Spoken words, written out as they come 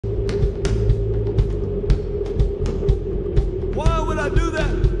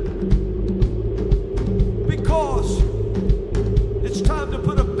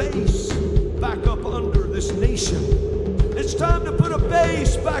nation. It's time to put a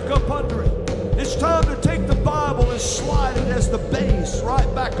base back up under it. It's time to take the Bible and slide it as the base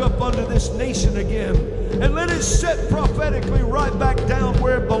right back up under this nation again. And let it sit prophetically right back down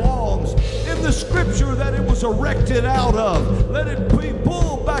where it belongs, in the scripture that it was erected out of. Let it be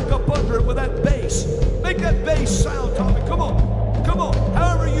pulled back up under it with that bass. Make that bass sound, Tommy. Come on. Come on.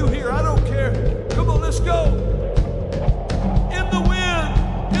 However you hear, I don't care. Come on, let's go. In the wind,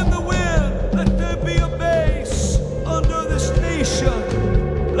 let there be a bass under this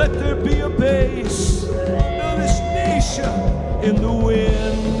nation. Let there be a bass under this nation. In the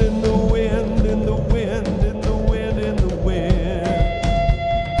wind, in the wind, in the wind, in the wind, in the wind.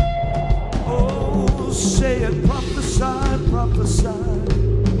 Oh, say it, prophesy, prophesy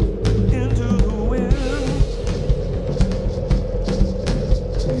into the wind.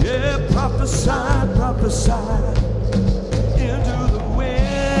 Yeah, prophesy, prophesy into the wind.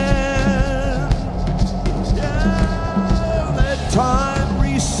 Yeah, let time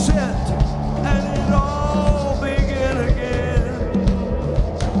reset and it all begin again.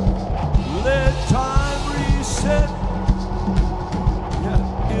 Let time reset,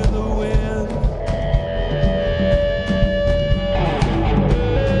 yeah, in the wind.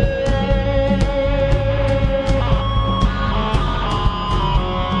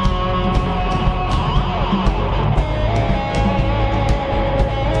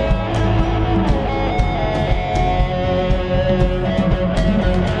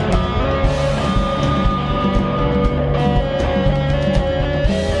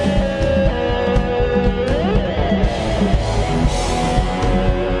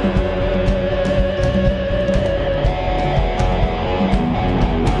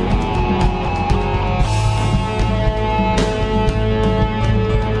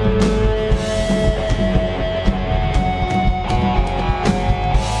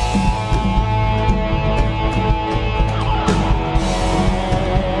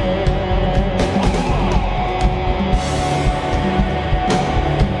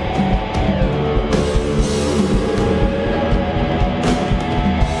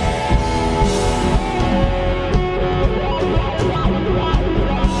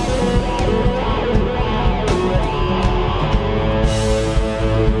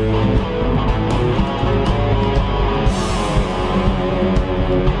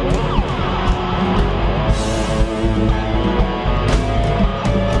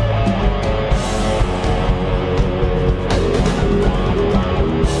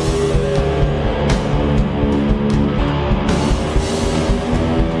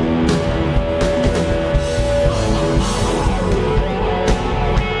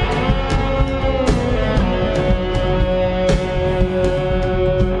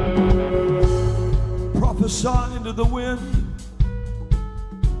 Into the wind,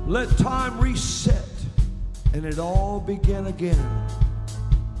 let time reset and it all begin again.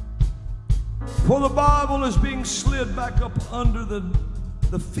 For the Bible is being slid back up under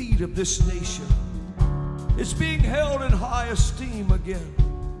the feet of this nation. It's being held in high esteem again.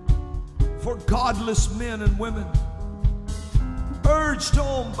 For godless men and women, urged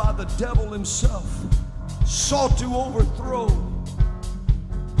on by the devil himself, sought to overthrow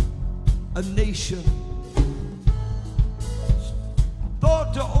a nation,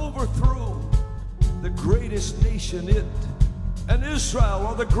 thought to overthrow the greatest nation. It and Israel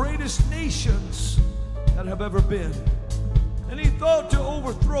are the greatest nations that have ever been. And he thought to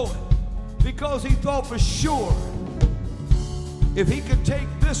overthrow it because he thought for sure if he could take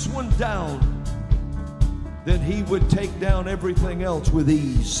this one down, then he would take down everything else with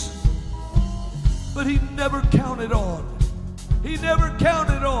ease. But he never counted on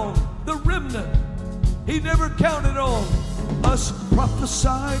the remnant. He never counted on us.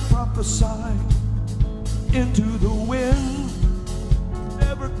 Prophesy, prophesy into the wind.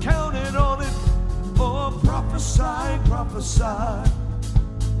 Never counted on it. Oh, prophesy, prophesy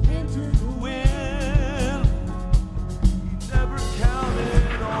into the wind. Never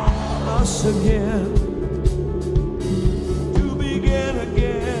counted on us again to begin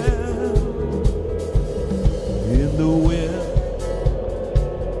again in the wind.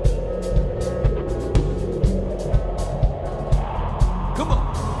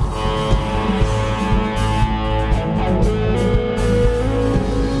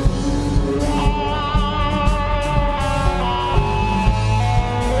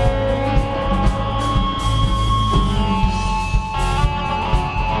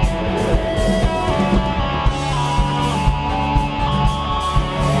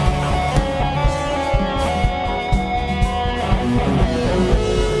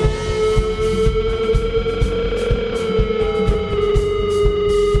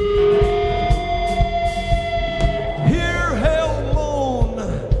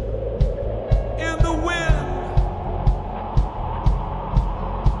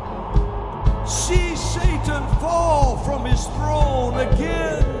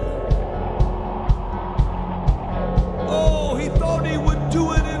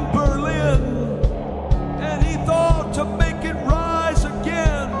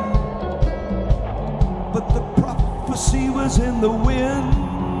 is in the wind.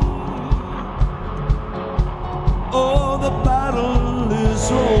 Oh, the battle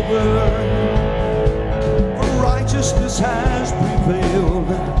is over, for righteousness has prevailed.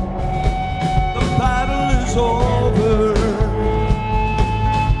 The battle is over.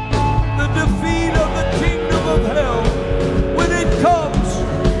 The defeat of the kingdom of hell, when it comes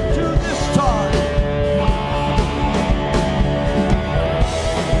to this time,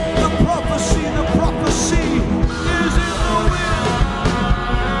 the prophecy is in the wind.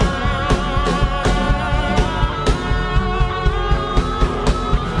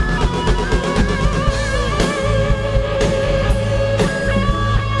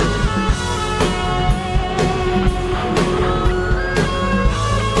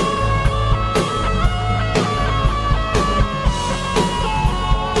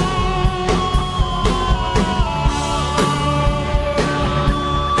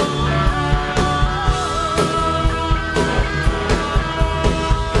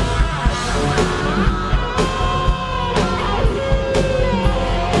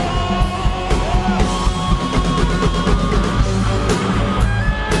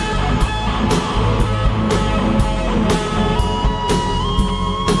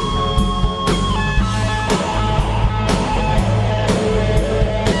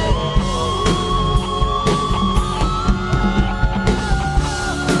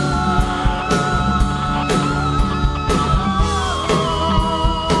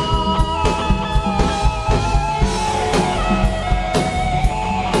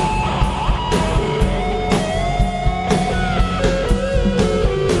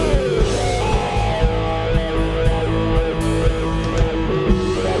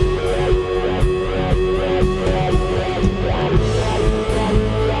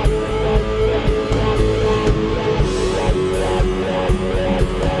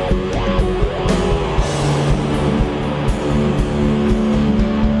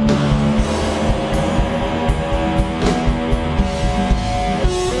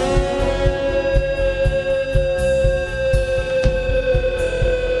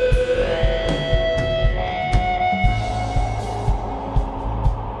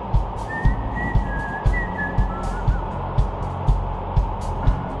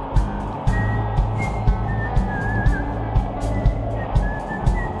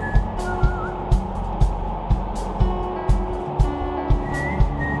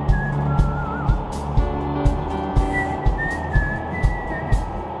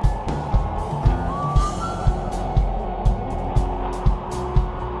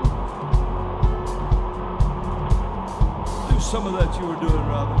 Some of that you were doing,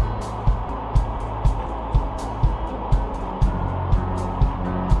 Robin.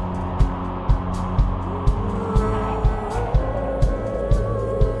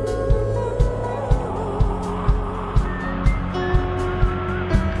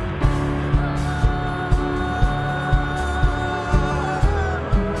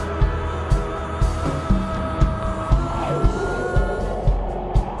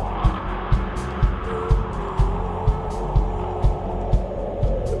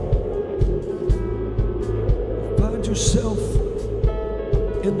 Yourself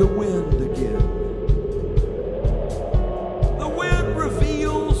in the wind again. The wind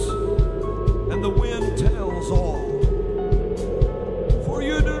reveals and the wind tells all. For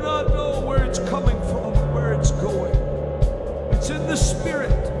you do not know where it's coming from, where it's going. It's in the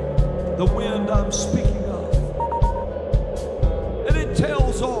spirit, the wind I'm speaking of. And it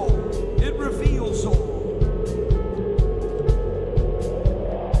tells all, it reveals all.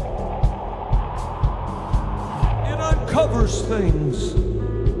 Covers things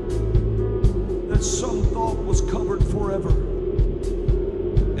that some thought was covered forever.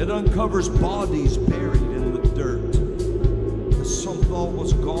 It uncovers bodies buried in the dirt that some thought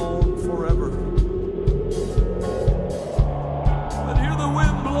was gone forever. But hear the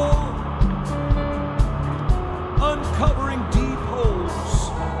wind blow, uncovering deep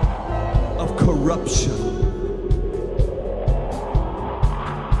holes of corruption.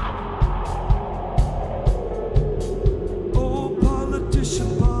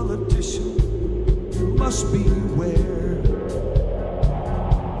 Politician, you must beware.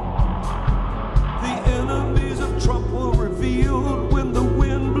 The enemies of Trump were revealed when the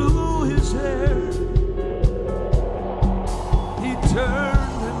wind blew his hair. He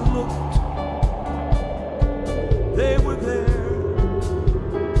turned and looked. They were there.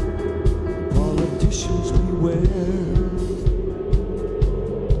 Politicians beware.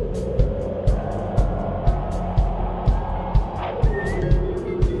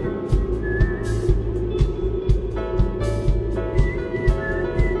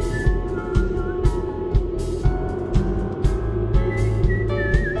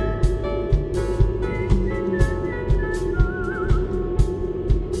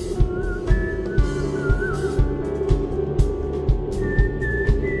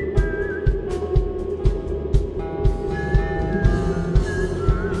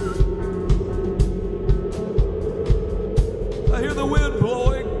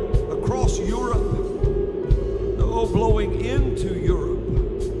 Europe. No, blowing into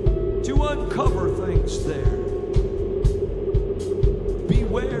Europe to uncover things there.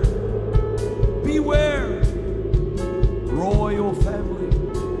 Beware. Beware, royal family.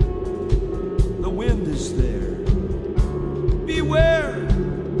 The wind is there. Beware,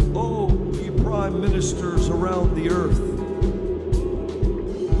 oh, ye prime ministers around the earth.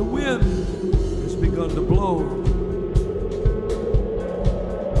 The wind has begun to blow.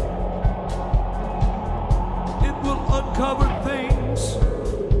 It will uncover things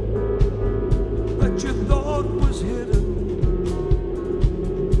that you thought was hidden.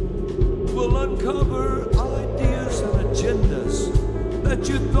 Will uncover ideas and agendas that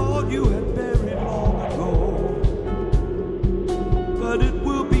you thought you had buried long ago. But it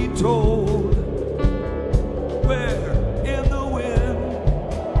will be told where in the wind,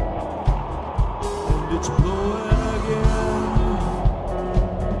 and it's blowing again.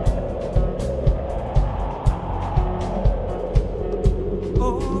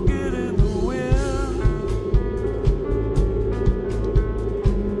 Oh, get in the wind,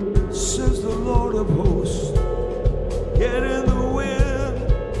 says the Lord of hosts. Get in the wind,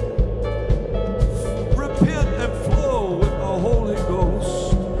 repent and flow with the Holy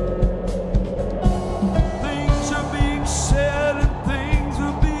Ghost. Things are being said and things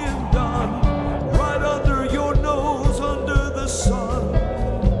are being done right under your nose, under the sun.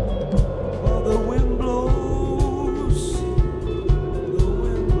 While the wind blows, the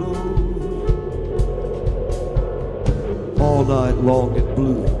wind blows. All night long it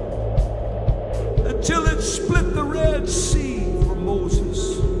blew, until it split the Red Sea for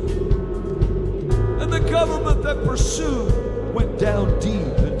Moses. And the government that pursued went down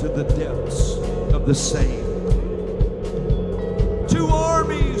deep into the depths of the same. Two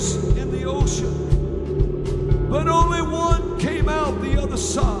armies in the ocean, but only one came out the other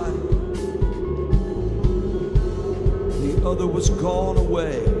side. The other was gone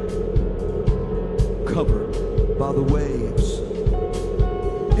away, covered by the waves.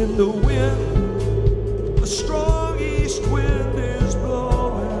 In the wind, a strong east wind is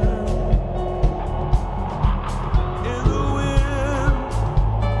blowing. In the wind,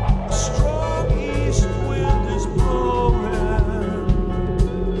 a strong east wind is blowing.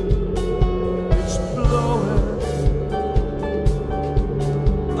 It's blowing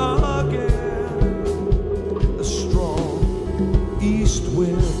again. A strong east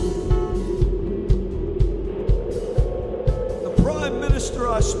wind. The Prime Minister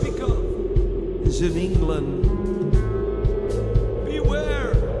I speak of is in England.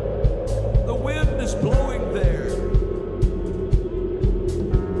 Beware, the wind is blowing there.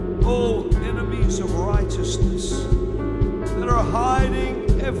 Oh, enemies of righteousness that are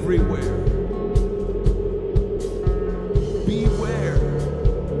hiding everywhere. Beware,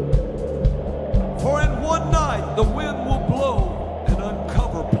 for in one night the wind will blow and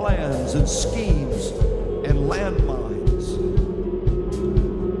uncover plans and schemes and landmines.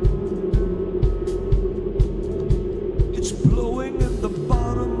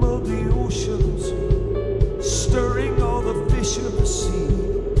 Stirring all the fish of the sea.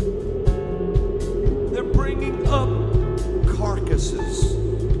 They're bringing up carcasses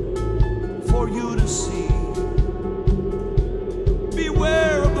for you to see.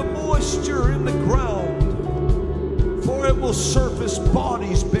 Beware of the moisture in the ground, for it will surface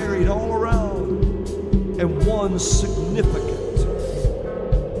bodies buried all around, and one significant,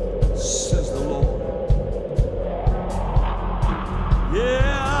 says the Lord. Yeah.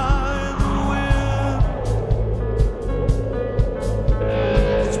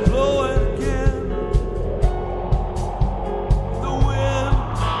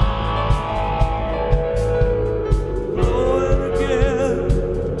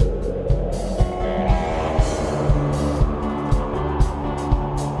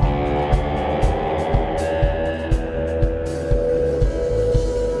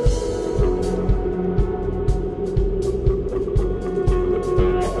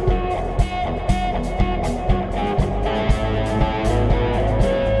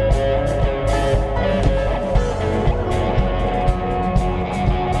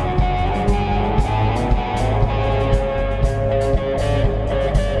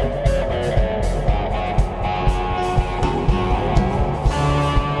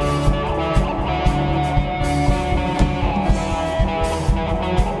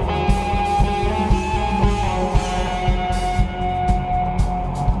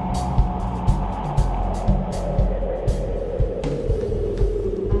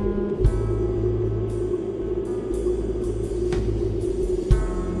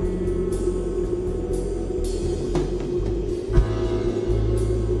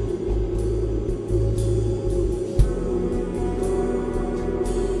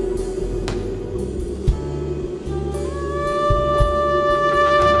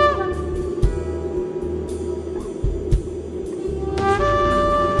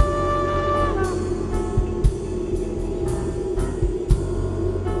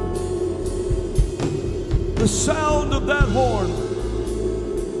 of that horn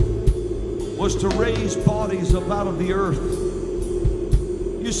was to raise bodies up out of the earth.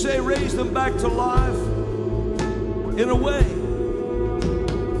 You say raise them back to life? In a way,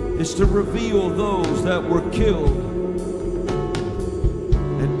 it's to reveal those that were killed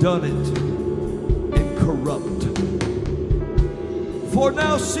and done it incorrupt. For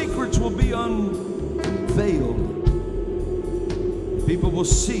now secrets will be unveiled. People will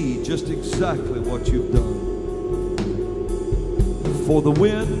see just exactly what you've done. For the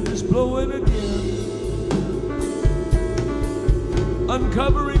wind is blowing again,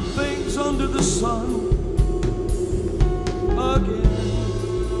 uncovering things under the sun again.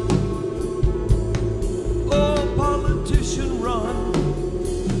 Oh, politician, run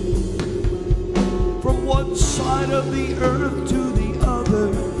from one side of the earth to the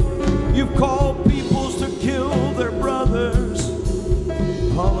other. You've called peoples to kill their brothers.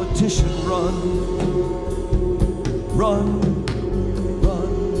 Politician, run, run.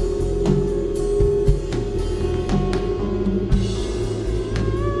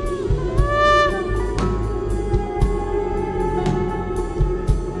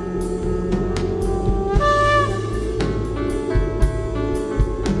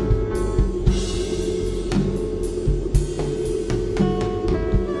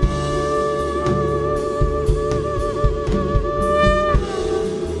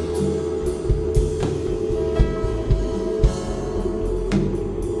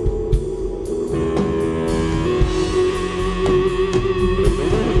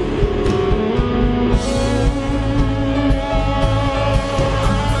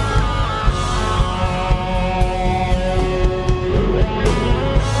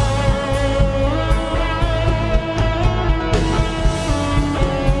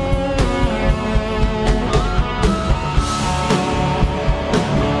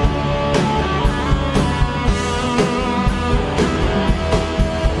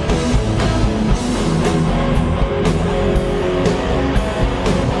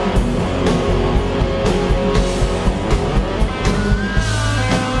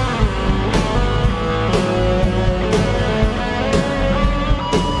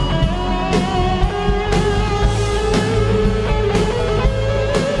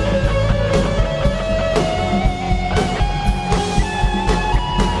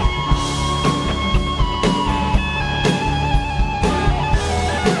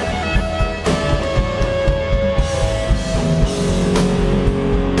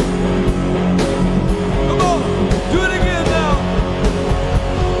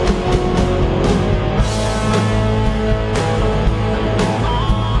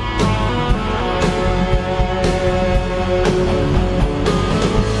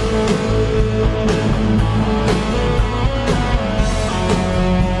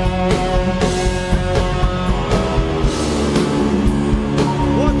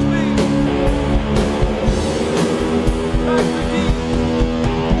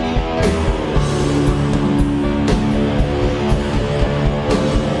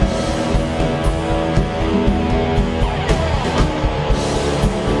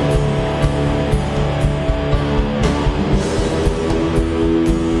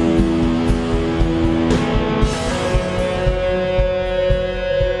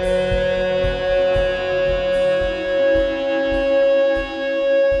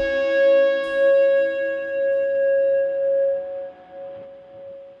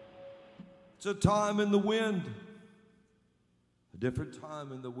 It's a time in the wind, a different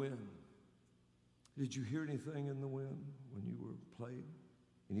time in the wind. Did you hear anything in the wind when you were playing?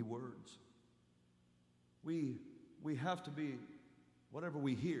 Any words? We have to be, whatever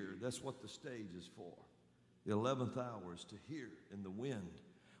we hear, that's what the stage is for. The 11th hour is to hear in the wind.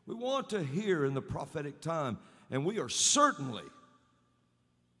 We want to hear in the prophetic time, and we are certainly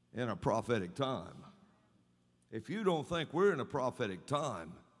in a prophetic time. If you don't think we're in a prophetic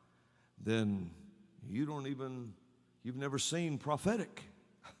time, then you've never seen prophetic.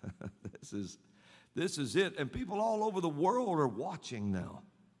 This is it. And people all over the world are watching now.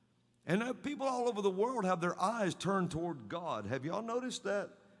 And people all over the world have their eyes turned toward God. Have y'all noticed that?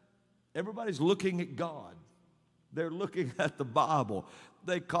 Everybody's looking at God. They're looking at the Bible.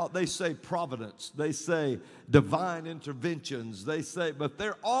 They say providence. They say divine interventions. They say, but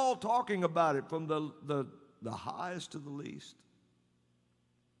they're all talking about it from the highest to the least,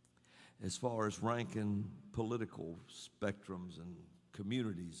 as far as ranking political spectrums and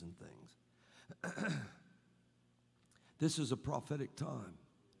communities and things. This is a prophetic time.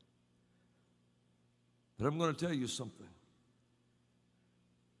 But I'm going to tell you something.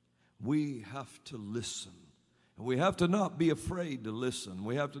 We have to listen. And we have to not be afraid to listen.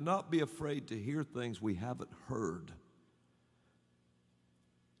 We have to not be afraid to hear things we haven't heard.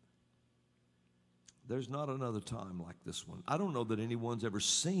 There's not another time like this one. I don't know that anyone's ever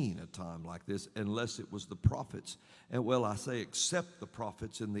seen a time like this unless it was the prophets. And well, I say except the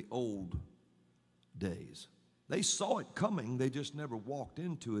prophets in the old days. They saw it coming. They just never walked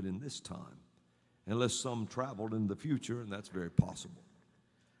into it in this time. Unless some traveled in the future, and that's very possible.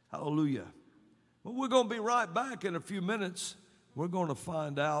 Hallelujah. Well, we're going to be right back in a few minutes. We're going to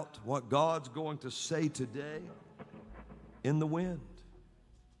find out what God's going to say today in the wind.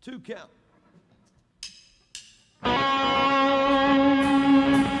 2 count.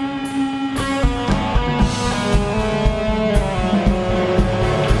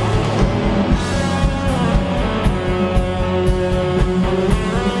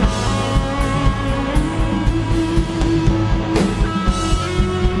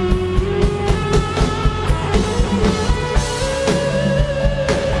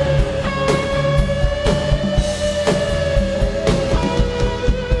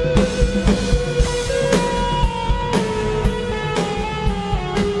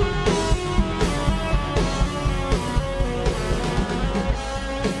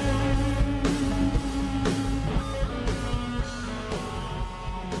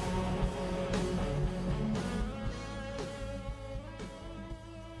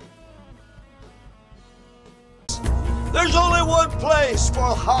 There's only one place for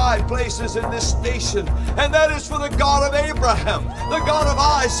high places in this nation, and that is for the God of Abraham, the God of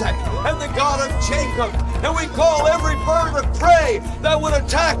Isaac, and the God of Jacob. And we call every bird of prey that would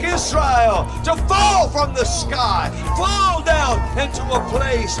attack Israel to fall from the sky, fall down into a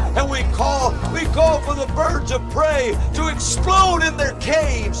place. And we call for the birds of prey to explode in their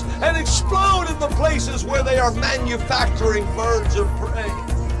caves and explode in the places where they are manufacturing birds of prey.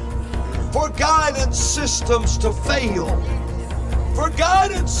 For guidance systems to fail. For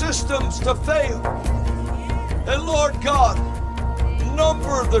guidance systems to fail. And Lord God,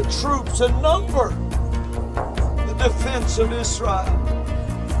 number the troops and number the defense of Israel.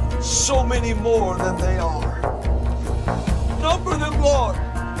 So many more than they are. Number them, Lord,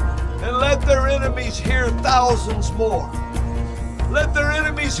 and let their enemies hear thousands more. Let their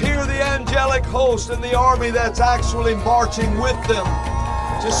enemies hear the angelic host and the army that's actually marching with them,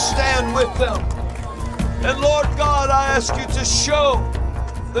 to stand with them. And Lord God, I ask you to show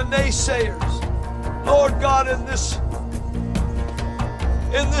the naysayers, Lord God, in this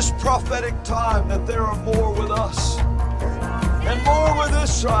prophetic time, that there are more with us and more with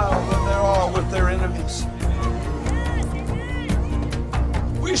Israel than there are with their enemies.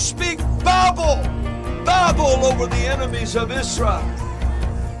 We speak Babel over the enemies of Israel.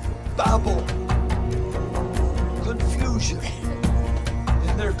 Babel, confusion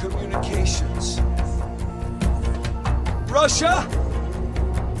in their communications. Russia,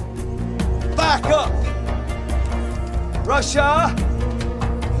 back up. Russia,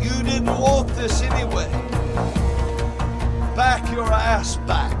 you didn't want this anyway. Back your ass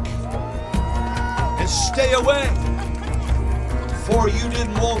back and stay away, for you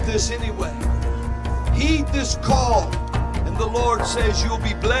didn't want this anyway. Heed this call, and the Lord says you'll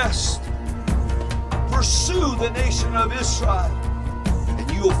be blessed. Pursue the nation of Israel,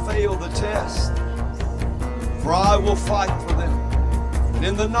 and you'll fail the test. For I will fight for them, and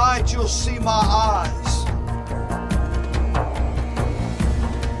in the night you'll see my eyes.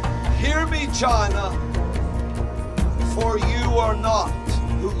 Hear me, China, for you are not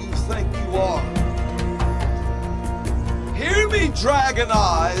who you think you are. Hear me, Dragon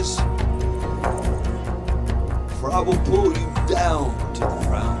Eyes, for I will pull you down to the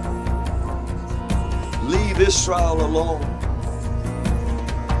ground. Leave Israel alone.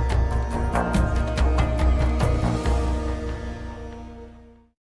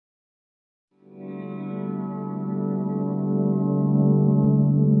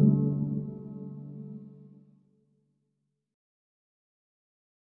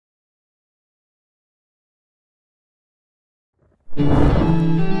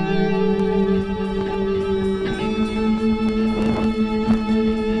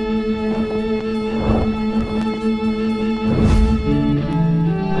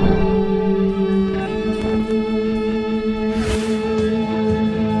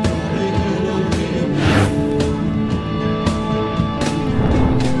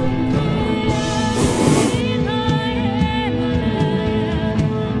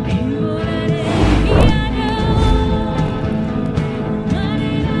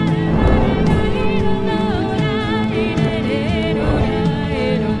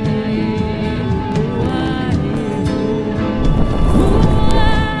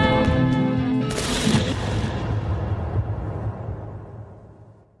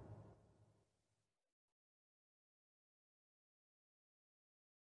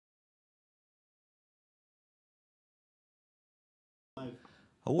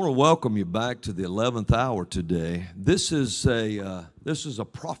 I want to welcome you back to the 11th hour today. This is a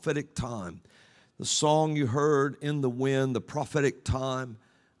prophetic time. The song you heard, In the Wind, the prophetic time,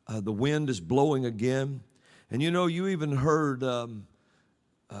 the wind is blowing again. And you know, you even heard,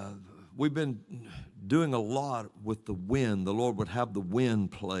 we've been doing a lot with the wind. The Lord would have the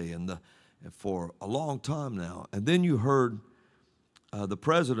wind play for a long time now. And then you heard the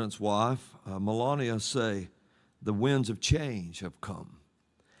president's wife, Melania, say, the winds of change have come.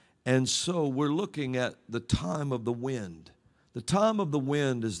 And so we're looking at the time of the wind. The time of the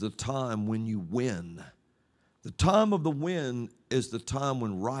wind is the time when you win. The time of the wind is the time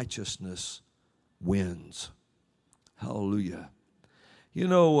when righteousness wins. Hallelujah. You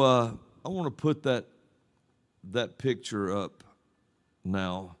know, I want to put that picture up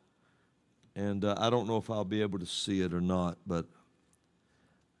now. And I don't know if I'll be able to see it or not. But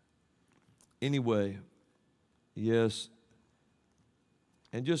anyway, yes.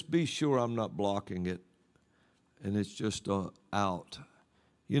 And just be sure I'm not blocking it and it's just out.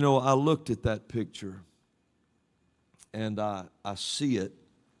 You know, I looked at that picture and I see it.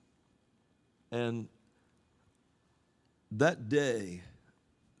 And that day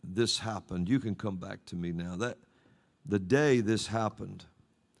this happened, you can come back to me now. The day this happened,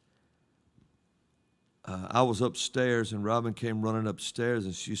 I was upstairs and Robin came running upstairs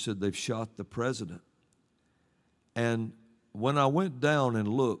and she said, they've shot the president. And when I went down and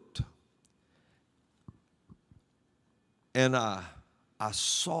looked, and I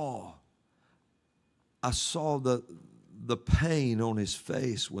saw the pain on his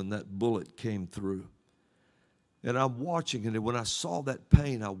face when that bullet came through. And I'm watching it, and when I saw that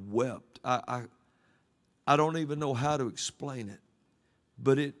pain, I wept. I don't even know how to explain it,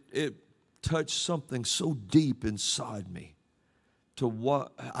 but it touched something so deep inside me to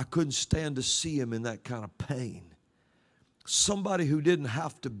what I couldn't stand to see him in that kind of pain. Somebody who didn't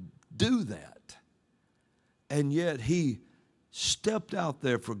have to do that. And yet he stepped out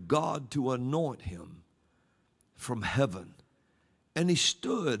there for God to anoint him from heaven. And he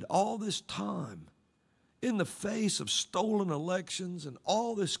stood all this time in the face of stolen elections and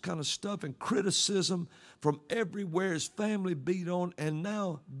all this kind of stuff and criticism from everywhere, his family beat on, and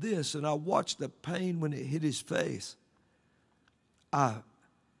now this. And I watched the pain when it hit his face. I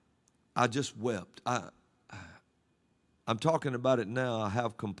just wept. I'm talking about it now. I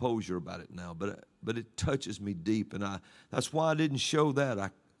have composure about it now, but it touches me deep, and that's why I didn't show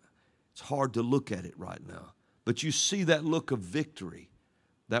that. It's hard to look at it right now. But you see that look of victory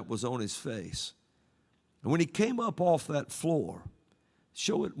that was on his face. And when he came up off that floor,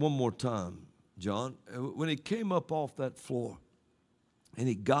 show it one more time, John. When he came up off that floor and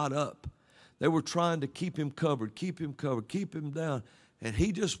he got up, they were trying to keep him covered, keep him down, and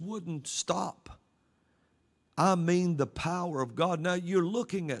he just wouldn't stop. I mean the power of God. Now you're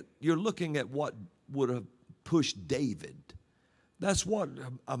looking at what would have pushed David. That's what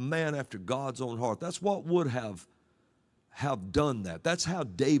a man after God's own heart. That's what would have done that. That's how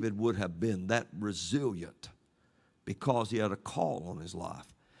David would have been that resilient, because he had a call on his life.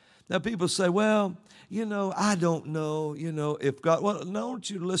 Now people say, well, you know, I don't know, you know, if God, well, now I want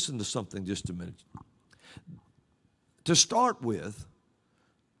you to listen to something just a minute. To start with,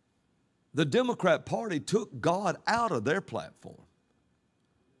 the Democrat Party took God out of their platform.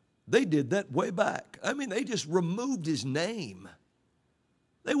 They did that way back. I mean, they just removed his name.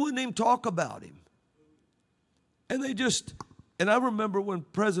 They wouldn't even talk about him. And I remember when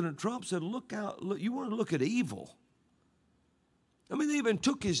President Trump said, look out, look, you want to look at evil. I mean, they even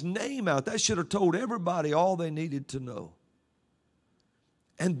took his name out. That should have told everybody all they needed to know.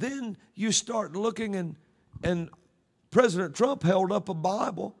 And then you start looking, and President Trump held up a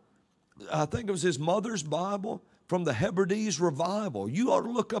Bible. I think it was his mother's Bible from the Hebrides Revival. You ought to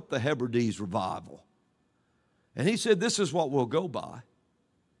look up the Hebrides Revival. And he said, this is what we'll go by.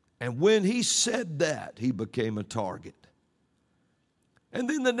 And when he said that, he became a target. And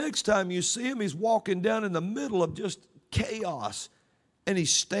then the next time you see him, he's walking down in the middle of just chaos, and he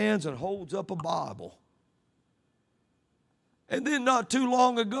stands and holds up a Bible. And then not too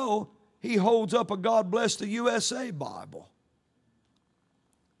long ago, he holds up a God Bless the USA Bible.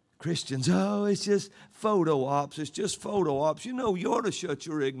 Christians, oh, it's just photo ops. It's just photo ops. You know, you ought to shut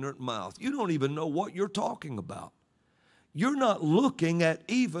your ignorant mouth. You don't even know what you're talking about. You're not looking at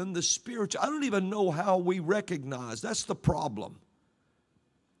even the spiritual. I don't even know how we recognize. That's the problem.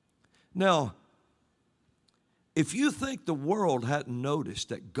 Now, if you think the world hadn't noticed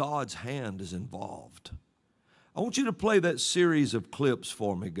that God's hand is involved, I want you to play that series of clips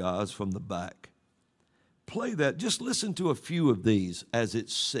for me, guys, from the back. Play that. Just listen to a few of these as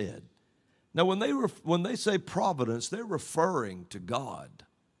it's said. Now, when they say providence, they're referring to God.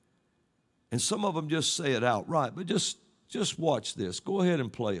 And some of them just say it outright, but just watch this. Go ahead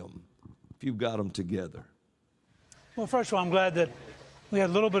and play them if you've got them together. Well, first of all, I'm glad that we had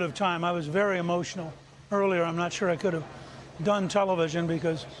a little bit of time. I was very emotional earlier. I'm not sure I could have done television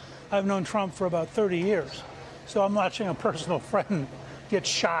because I've known Trump for about 30 years. So I'm watching a personal friend get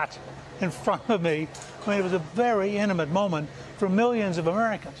shot in front of me. I mean, it was a very intimate moment for millions of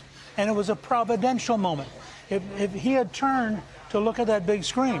Americans. And it was a providential moment. If he had turned to look at that big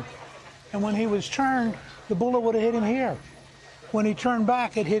screen, and when he was turned, the bullet would have hit him here. When he turned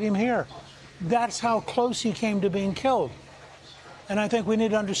back, it hit him here. That's how close he came to being killed. And I think we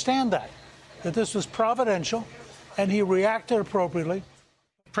need to understand that this was providential, and he reacted appropriately.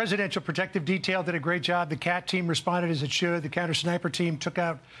 Presidential Protective Detail did a great job. The CAT team responded as it should. The counter-sniper team took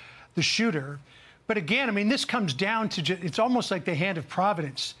out the shooter. But again, I mean, this comes down to it's almost like the hand of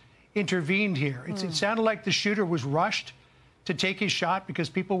Providence intervened here. It sounded like the shooter was rushed to take his shot because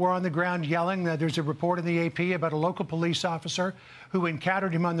people were on the ground yelling. There's a report in the AP about a local police officer who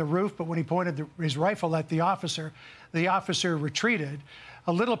encountered him on the roof, but when he pointed his rifle at the officer retreated.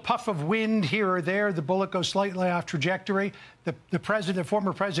 A little puff of wind here or there, the bullet goes slightly off trajectory. The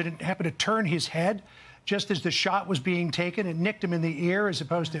former president happened to turn his head just as the shot was being taken. It nicked him in the ear as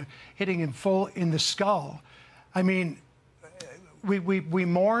opposed to hitting him full in the skull. I mean, we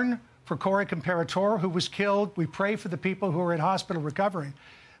mourn for Corey Comparatore, who was killed. We pray for the people who are in hospital recovering.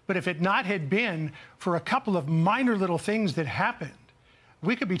 But if it not had been for a couple of minor little things that happened,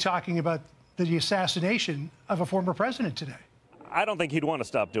 we could be talking about the assassination of a former president today. I don't think he'd want to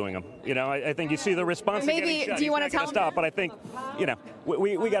stop doing them. You know, I think you see the response. Maybe, do you want to tell him? Stop, but I think, you know,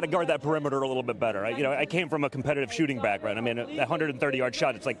 we got to guard that perimeter a little bit better. I came from a competitive shooting background. I mean, a 130-yard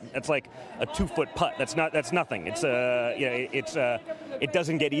shot, it's like a 2-foot putt. That's nothing. It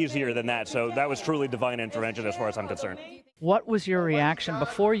doesn't get easier than that. So that was truly divine intervention as far as I'm concerned. What was your reaction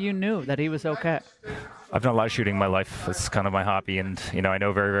before you knew that he was okay? I've done a lot of shooting in my life. It's kind of my hobby, and you know, I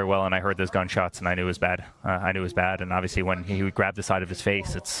know very, very well. And I heard those gunshots, and I knew it was bad. And obviously, when he would grab the side of his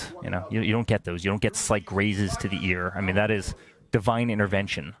face, it's, you know, you don't get those. You don't get slight grazes to the ear. I mean, that is divine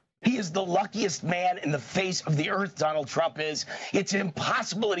intervention. He is the luckiest man in the face of the earth, Donald Trump is. It's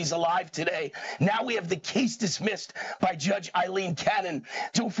impossible that he's alive today. Now we have the case dismissed by Judge Eileen Cannon.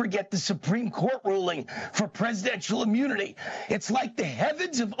 Don't forget the Supreme Court ruling for presidential immunity. It's like the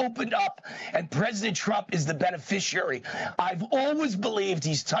heavens have opened up and President Trump is the beneficiary. I've always believed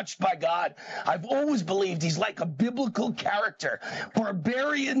he's touched by God. I've always believed he's like a biblical character.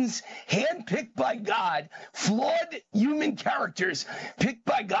 Barbarians handpicked by God, flawed human characters picked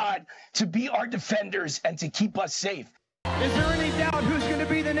by God to be our defenders and to keep us safe. Is there any doubt who's going to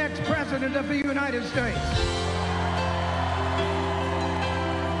be the next president of the United States?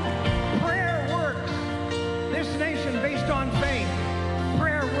 Prayer works. This nation based on faith,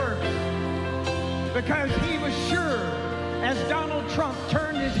 prayer works. Because he was sure, as Donald Trump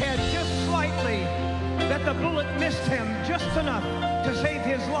turned his head just slightly, that the bullet missed him just enough to save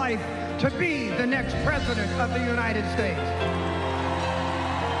his life to be the next president of the United States.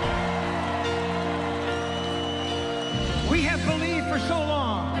 We have believed for so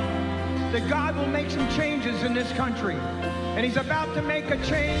long that God will make some changes in this country. And he's about to make a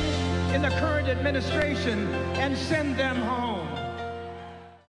change in the current administration and send them home.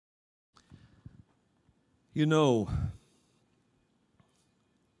 You know,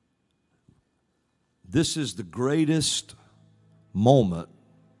 this is the greatest moment.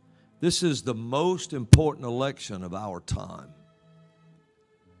 This is the most important election of our time,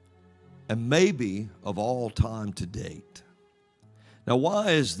 and maybe of all time to date. Now, why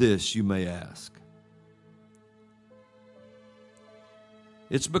is this, you may ask?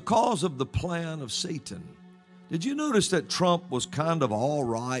 It's because of the plan of Satan. Did you notice that Trump was kind of all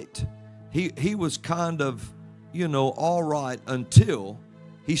right? He was kind of, you know, all right until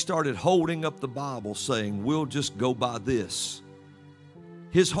he started holding up the Bible saying, we'll just go by this.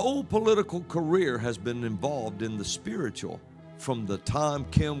 His whole political career has been involved in the spiritual from the time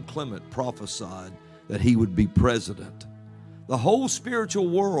Kim Clement prophesied that he would be president. The whole spiritual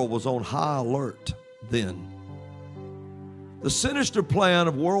world was on high alert then. The sinister plan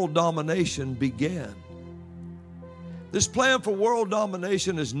of world domination began. This plan for world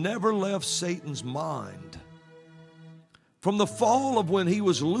domination has never left Satan's mind. From the fall of when he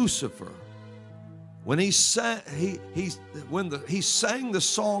was Lucifer, when he sang the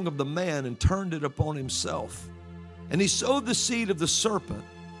song of the man and turned it upon himself, and he sowed the seed of the serpent,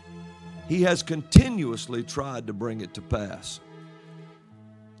 he has continuously tried to bring it to pass.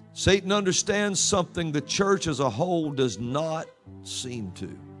 Satan understands something the church as a whole does not seem to.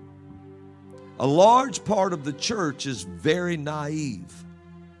 A large part of the church is very naive.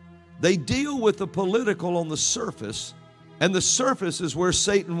 They deal with the political on the surface, and the surface is where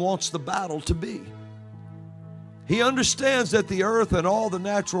Satan wants the battle to be. He understands that the earth and all the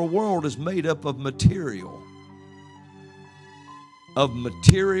natural world is made up of material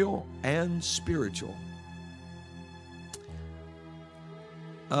and spiritual.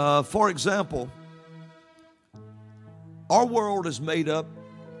 For example, our world is made up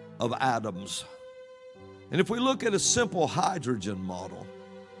of atoms. And if we look at a simple hydrogen model,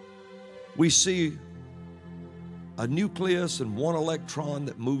 we see a nucleus and one electron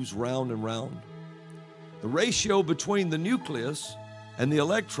that moves round and round. The ratio between the nucleus and the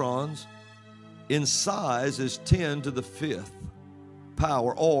electrons in size is 10 to the 5th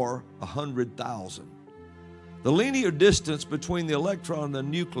power, or 100,000. The linear distance between the electron and the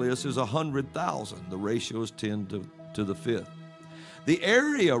nucleus is 100,000. The ratio is 10 to the 5th. The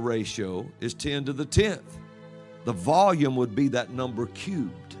area ratio is 10 to the 10th. The volume would be that number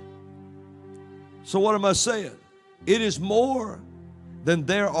cubed. So what am I saying? It is more than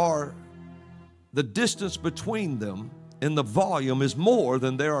there are. The distance between them in the volume is more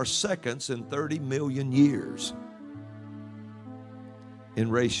than there are seconds in 30 million years in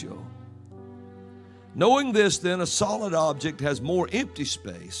ratio. Knowing this, then, a solid object has more empty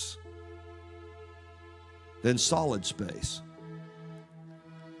space than solid space.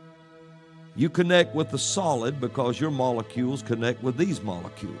 You connect with the solid because your molecules connect with these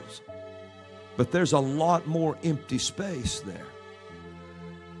molecules. But there's a lot more empty space there.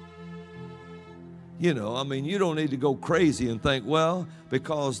 You know, I mean, you don't need to go crazy and think, well,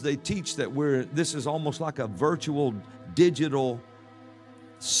 because they teach that this is almost like a virtual digital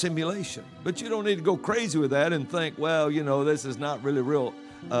simulation. But you don't need to go crazy with that and think, well, you know, this is not really real.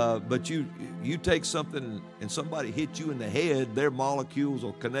 But you take something and somebody hits you in the head, their molecules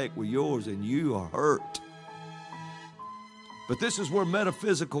will connect with yours and you are hurt. But this is where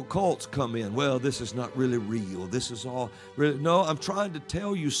metaphysical cults come in. Well, this is not really real. This is all really. No, I'm trying to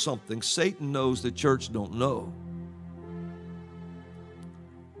tell you something Satan knows the church don't know.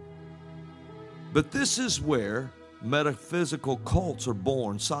 But this is where metaphysical cults are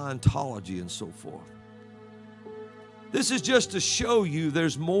born, Scientology and so forth. This is just to show you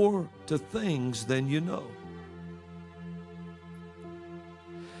there's more to things than you know.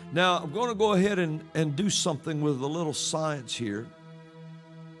 Now, I'm going to go ahead and do something with a little science here.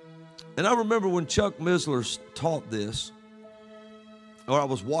 And I remember when Chuck Missler taught this, or I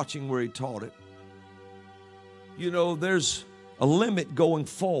was watching where he taught it. You know, there's a limit going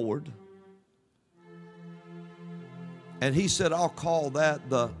forward. And he said, I'll call that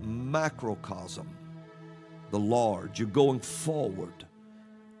the macrocosm, the large. You're going forward.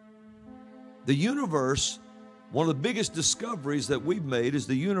 The universe, one of the biggest discoveries that we've made is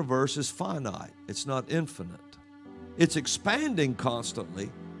the universe is finite. It's not infinite. It's expanding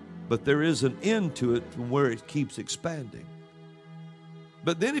constantly, but there is an end to it from where it keeps expanding.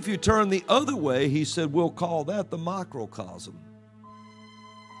 But then if you turn the other way, he said, we'll call that the microcosm.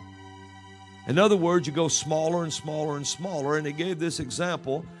 In other words, you go smaller and smaller and smaller. And he gave this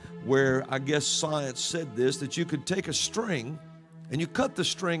example where I guess science said this, that you could take a string and you cut the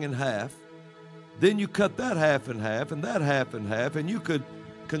string in half. Then you cut that half in half and that half in half, and you could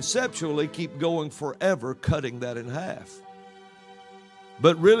conceptually keep going forever cutting that in half.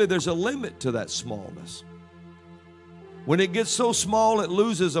 But really, there's a limit to that smallness. When it gets so small, it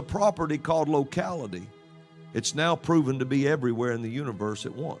loses a property called locality. It's now proven to be everywhere in the universe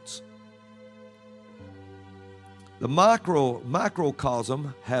at once. The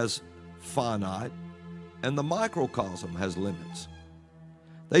macrocosm has finite, and the microcosm has limits.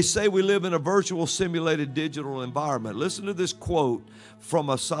 They say we live in a virtual simulated digital environment. Listen to this quote from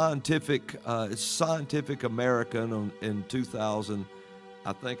a Scientific American in 2000,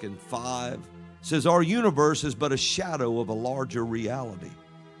 I think in 5. It says, our universe is but a shadow of a larger reality.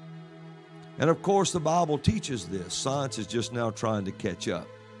 And of course, the Bible teaches this. Science is just now trying to catch up.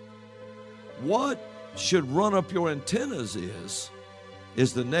 What should run up your antennas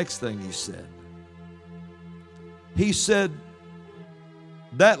is the next thing he said. He said,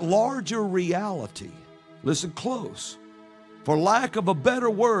 that larger reality, listen close, for lack of a better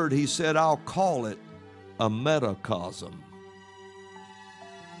word, he said, I'll call it a metacosm.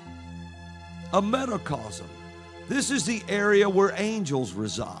 A metacosm. This is the area where angels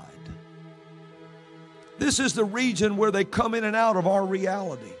reside. This is the region where they come in and out of our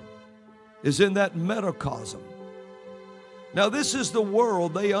reality, is in that metacosm. Now, this is the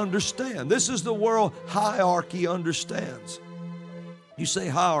world they understand. This is the world hierarchy understands. You say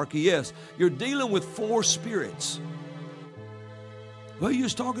hierarchy, yes. You're dealing with 4 spirits. Well, you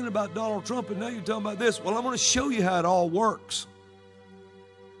was talking about Donald Trump and now you're talking about this. Well, I'm going to show you how it all works.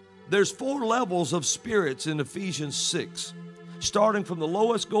 there's 4 levels of spirits in Ephesians 6, starting from the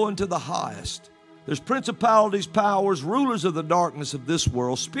lowest going to the highest. There's principalities, powers, rulers of the darkness of this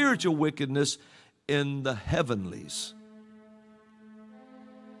world, spiritual wickedness in the heavenlies.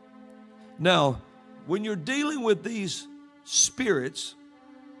 Now, when you're dealing with these spirits,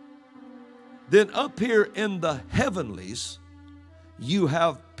 then up here in the heavenlies, you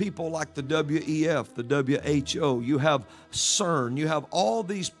have people like the WEF, the WHO, you have CERN, you have all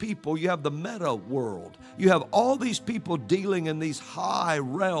these people, you have the meta world, you have all these people dealing in these high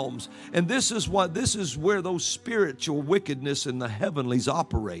realms, and this is where those spiritual wickedness in the heavenlies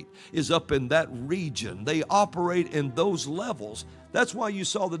operate, is up in that region. They operate in those levels. That's why you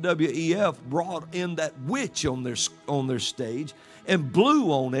saw the WEF brought in that witch on their stage and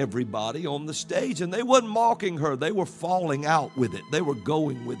blew on everybody on the stage, and they wasn't mocking her. They were falling out with it. They were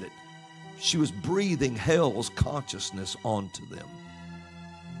going with it. She was breathing hell's consciousness onto them.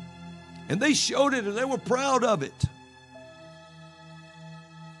 And they showed it, and they were proud of it.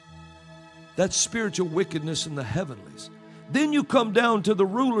 That's spiritual wickedness in the heavenlies. Then you come down to the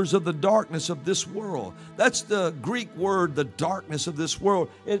rulers of the darkness of this world. That's the Greek word, the darkness of this world.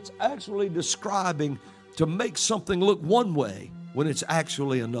 It's actually describing to make something look one way when it's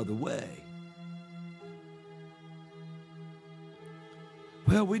actually another way.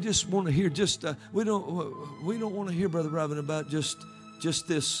 Well, we just want to hear we don't want to hear, Brother Robin, about just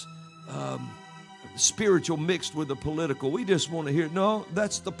this spiritual mixed with the political. We just want to hear. No,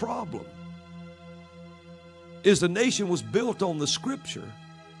 that's the problem. Is the nation was built on the Scripture,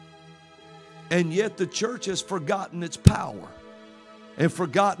 and yet the church has forgotten its power and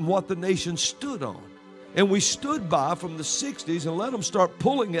forgotten what the nation stood on. And we stood by from the 60s and let them start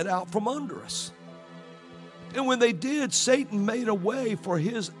pulling it out from under us. And when they did, Satan made a way for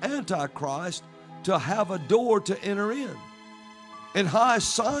his Antichrist to have a door to enter in. And high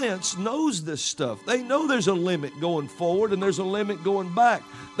science knows this stuff. They know there's a limit going forward and there's a limit going back.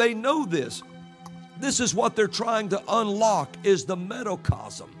 They know this. This is what they're trying to unlock, is the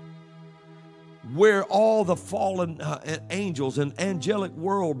metacosm, where all the fallen angels and angelic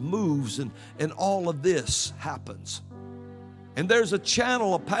world moves, and all of this happens. And there's a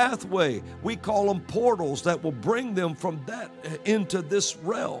channel, a pathway, we call them portals, that will bring them from that into this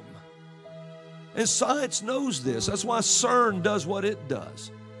realm. And science knows this. That's why CERN does what it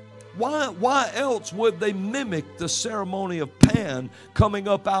does. Why else would they mimic the ceremony of Pan coming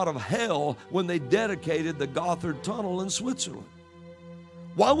up out of hell when they dedicated the Gotthard Tunnel in Switzerland?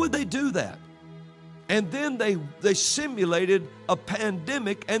 Why would they do that? And then they simulated a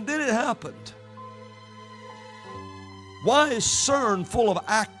pandemic, and then it happened. Why is CERN full of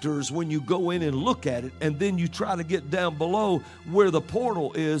actors when you go in and look at it, and then you try to get down below where the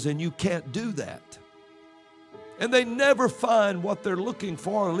portal is and you can't do that? And they never find what they're looking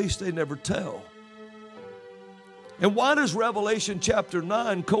for, or at least they never tell. And why does Revelation chapter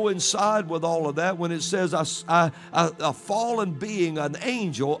 9 coincide with all of that when it says a fallen being, an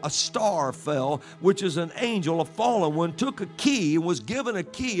angel, a star fell, which is an angel, a fallen one, took a key and was given a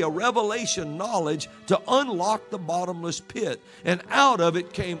key, a revelation knowledge to unlock the bottomless pit. And out of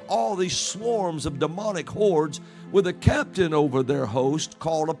it came all these swarms of demonic hordes with a captain over their host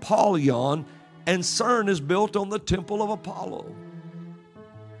called Apollyon, and CERN is built on the temple of Apollo.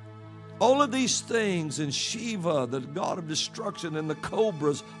 All of these things, and Shiva, the god of destruction, and the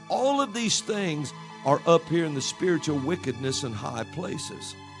cobras, all of these things are up here in the spiritual wickedness in high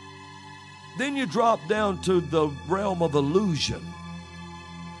places. Then you drop down to the realm of illusion.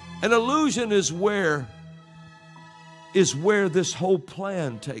 And illusion is where this whole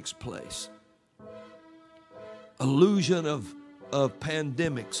plan takes place. Illusion of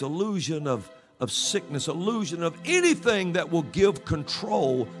pandemics, illusion of sickness, illusion of anything that will give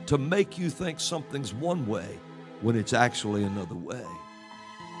control to make you think something's one way when it's actually another way.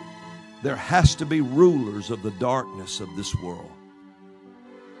 There has to be rulers of the darkness of this world.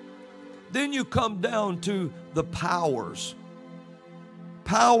 Then you come down to the powers.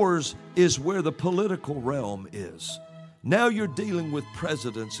 Powers is where the political realm is. Now you're dealing with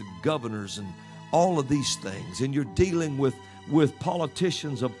presidents and governors and all of these things, and you're dealing with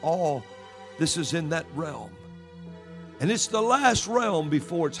politicians of all. This is in that realm. And it's the last realm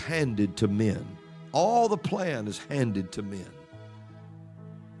before it's handed to men. All the plan is handed to men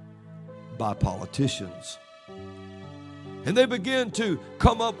by politicians. And they begin to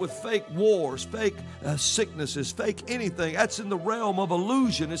come up with fake wars, fake sicknesses, fake anything. That's in the realm of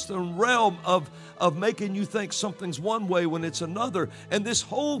illusion. It's the realm of making you think something's one way when it's another. And this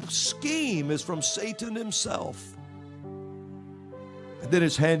whole scheme is from Satan himself. And then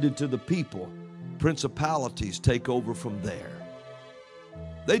it's handed to the people. Principalities take over from there.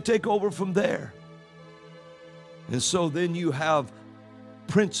 They take over from there. And so then you have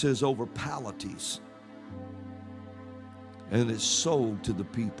princes over palaces. And it's sold to the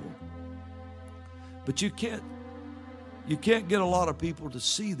people. But you can't get a lot of people to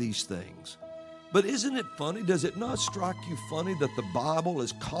see these things. But isn't it funny? Does it not strike you funny that the Bible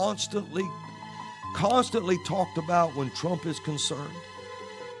is constantly talked about when Trump is concerned?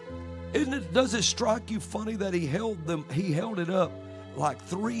 Does it strike you funny that he held it up like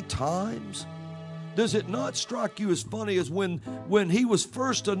 3 times? Does it not strike you as funny as when he was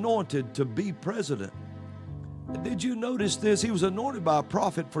first anointed to be president? Did you notice this? He was anointed by a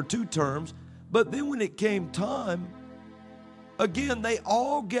prophet for 2 terms, but then when it came time, again, they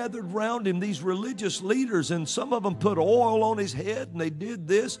all gathered around him, these religious leaders, and some of them put oil on his head, and they did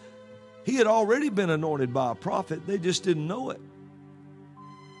this. He had already been anointed by a prophet. They just didn't know it.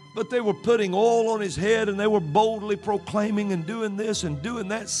 But they were putting oil on his head, and they were boldly proclaiming and doing this and doing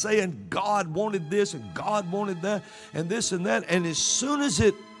that, saying God wanted this and God wanted that and this and that. And as soon as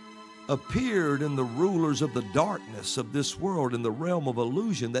it appeared in the rulers of the darkness of this world, in the realm of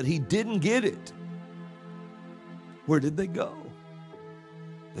illusion, that he didn't get it, where did they go?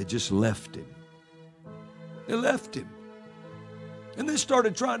 They just left him. They left him. And they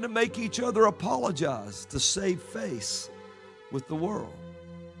started trying to make each other apologize to save face with the world.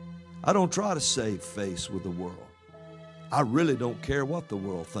 I don't try to save face with the world. I really don't care what the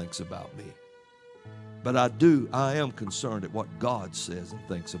world thinks about me. But I am concerned at what God says and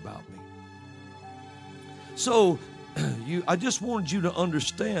thinks about me. So I just wanted you to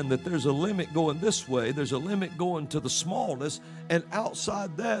understand that there's a limit going this way. There's a limit going to the smallness. And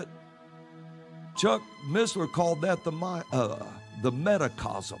outside that, Chuck Missler called that the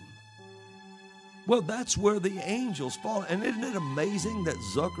metacosm. Well, that's where the angels fall. And isn't it amazing that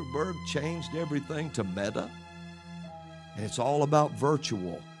Zuckerberg changed everything to meta? And it's all about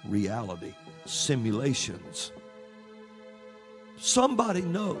virtual reality, simulations. Somebody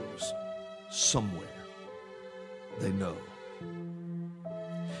knows somewhere. They know.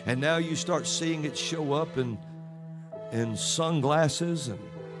 And now you start seeing it show up in sunglasses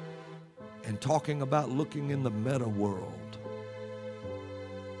and talking about looking in the meta world.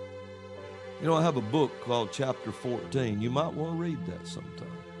 You know, I have a book called Chapter 14. You might want to read that sometime.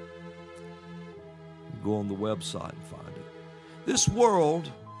 You go on the website and find it. This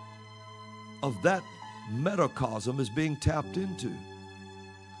world of that metacosm is being tapped into.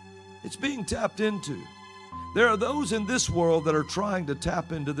 It's being tapped into. There are those in this world that are trying to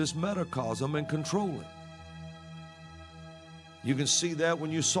tap into this metacosm and control it. You can see that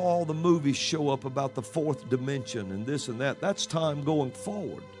when you saw all the movies show up about the 4th dimension and this and that. That's time going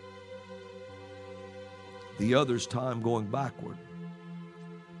forward. The other's time going backward.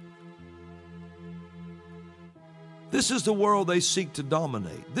 This is the world they seek to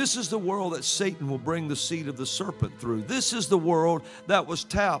dominate. This is the world that Satan will bring the seed of the serpent through. This is the world that was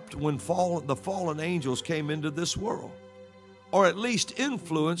tapped when the fallen angels came into this world, or at least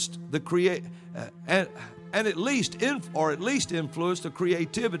influenced the at least influenced the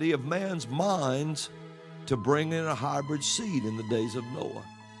creativity of man's minds to bring in a hybrid seed in the days of Noah.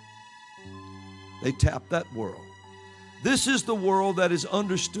 They tapped that world. This is the world that is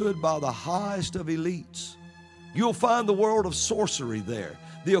understood by the highest of elites. You'll find the world of sorcery there,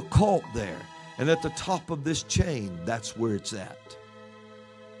 the occult there, and at the top of this chain, that's where it's at.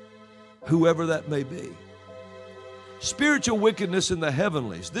 Whoever that may be. Spiritual wickedness in the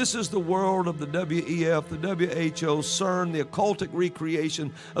heavenlies. This is the world of the WEF, the WHO, CERN, the occultic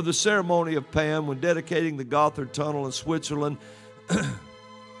recreation of the ceremony of Pan when dedicating the Gotthard Tunnel in Switzerland.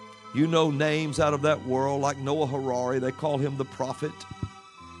 You know names out of that world like Noah Harari. They call him the prophet.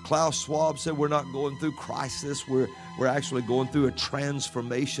 Klaus Schwab said we're not going through crisis. We're actually going through a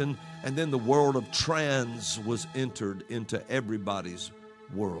transformation. And then the world of trans was entered into everybody's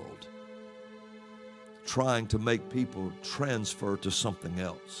world, trying to make people transfer to something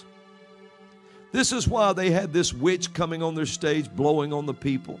else. This is why they had this witch coming on their stage blowing on the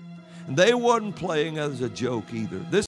people. And they wasn't playing as a joke either. This